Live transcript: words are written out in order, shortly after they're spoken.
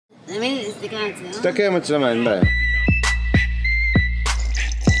זה מין להסתכל על מצלמה? תסתכל על מצלמה, אין בעיה.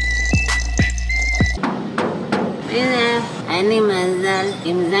 הנה, אני מזל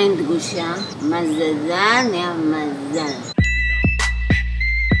עם זין דגושה, מזל נהיה מזל.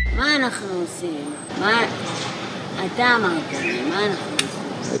 מה אנחנו עושים? אתה אמרת לי, מה אנחנו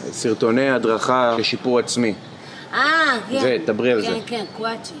עושים? סרטוני הדרכה לשיפור עצמי. כן. זה, דברי על זה. כן, כן,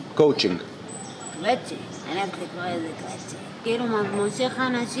 קואצ'ינג. קואוצ'ינג. קואצ'ינג. אני אוהבת לקרוא איזה קואצ'ינג. כאילו מושך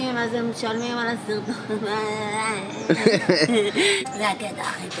אנשים, אז הם משלמים על הסרטון. זה הקטע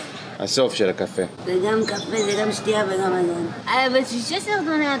הכי טוב. הסוף של הקפה. זה גם קפה, זה גם שתייה וגם מזון. בשישה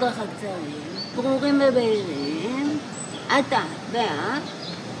סרטוני הדרכה קצרים, ברורים ובהירים, אתה ואת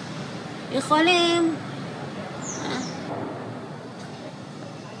יכולים...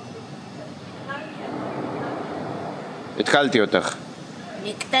 התחלתי אותך.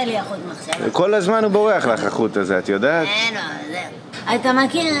 נקטע לי החוט מחשבה. כל הזמן הוא בורח לך החוט הזה, את יודעת? אין לו, זהו. אתה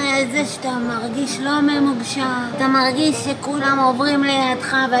מכיר את זה שאתה מרגיש לא ממוגשר? אתה מרגיש שכולם עוברים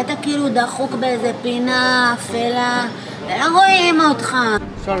לידך ואתה כאילו דחוק באיזה פינה אפלה ולא רואים אותך.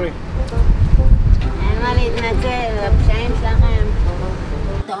 סורי. אין מה להתנצל, הפשעים שלכם.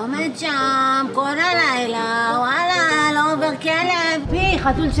 אתה עומד שם כל הלילה, וואלה, לא עובר כלב. פי,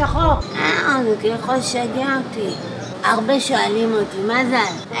 חתול שחור. זה כאילו יכול לשגע אותי. הרבה שואלים אותי,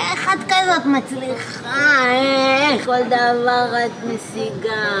 מזל, איך את כזאת מצליחה, איך כל דבר את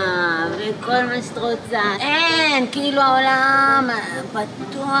משיגה, וכל מה שאת רוצה, אין, כאילו העולם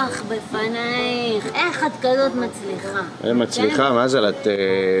פתוח בפנייך, איך את כזאת מצליחה? מצליחה, מזל,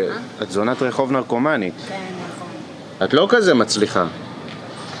 את זונת רחוב נרקומנית. כן, נכון. את לא כזה מצליחה.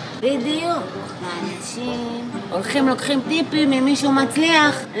 בדיוק. האנשים הולכים לוקחים טיפים ממישהו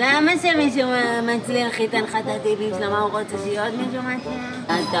מצליח. למה שמישהו מצליח ייתן לך את הטיפים שלו? מה הוא רוצה שיהיה מישהו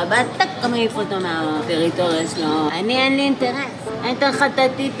מצליח? אתה באת מעיף אותו מהטריטוריה שלו. אני אין לי אינטרס. אני אתן לך את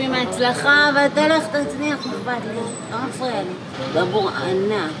הטיפים מהצלחה ואתה הולך תצליח, אכפת לי. לא מפריע לי. דבור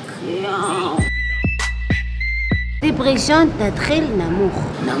ענק, יואו. טיפ ראשון, תתחיל נמוך.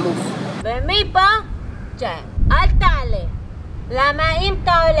 נמוך. ומפה, אל תעלה. למה אם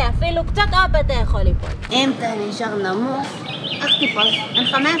אתה עולה אפילו קצת אופ אתה יכול ליפול. אם אתה נשאר נמוך, איך תיפול? אין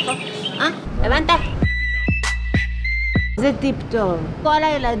לך מאיפה, הבנת? זה טיפ טוב. כל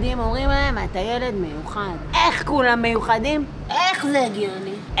הילדים אומרים להם, אתה ילד מיוחד. איך כולם מיוחדים? איך זה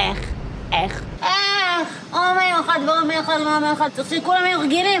הגיוני? איך? או מיוחד והוא מיוחד והוא מיוחד. צריך שכולם יהיו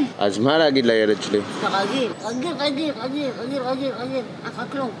רגילים. אז מה להגיד לילד שלי? אתה רגיל.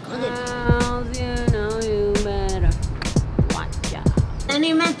 אף כלום, רגיל.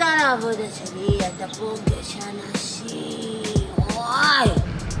 אני מתה על העבודה שלי, אתה פוגש אנשים, וואי!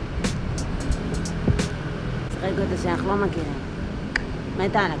 שחק אותה שאנחנו לא מכירים.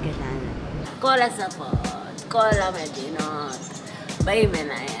 מתה על הקטע הזה. כל השפות, כל המדינות, באים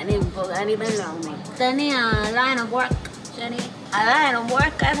אליי, אני בינלאומי. אני ה-line of work שלי, ה-line of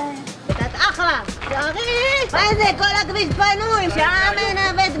work הזה. את אחלה, שריף! מה זה? כל הכביש פנוי, שם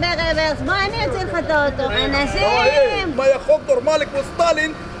מנווט ברוורס, בוא אני אציל לך את האוטו. אנשים! מה חוק נורמלי כמו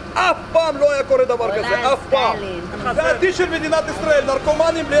סטלין, אף פעם לא היה קורה דבר כזה, אף פעם. זה העתיד של מדינת ישראל,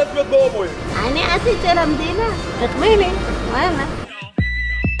 נרקומנים לסביות והומואים. אני העתיד של המדינה, תחמיא לי, אוהבת.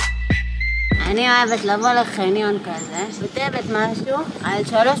 אני אוהבת לבוא לחניון כזה, כותבת משהו על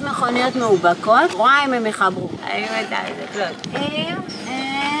 3 מכוניות מאובקות, רואה אם הם יחברו. אני מתה על זה, כלות. אם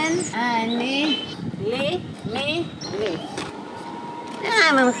אין אני, לי, מי, לי. נראה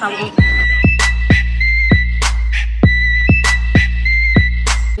אם הם יחברו.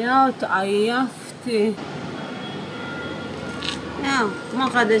 יואו, התעייפתי. יואו, כמו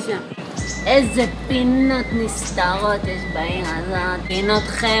חדשה. איזה פינות נסתרות יש בעיר הזאת, פינות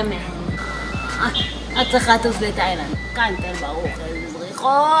חמד. את צריכה לטוס לתאילנד. כאן תל ברוך, איזה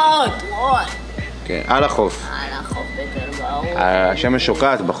בריחות, וואי. כן, על החוף. על החוף בתל ברוך. השמש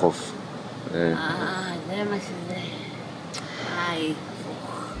שוקעת בחוף. זה מה שזה. היי.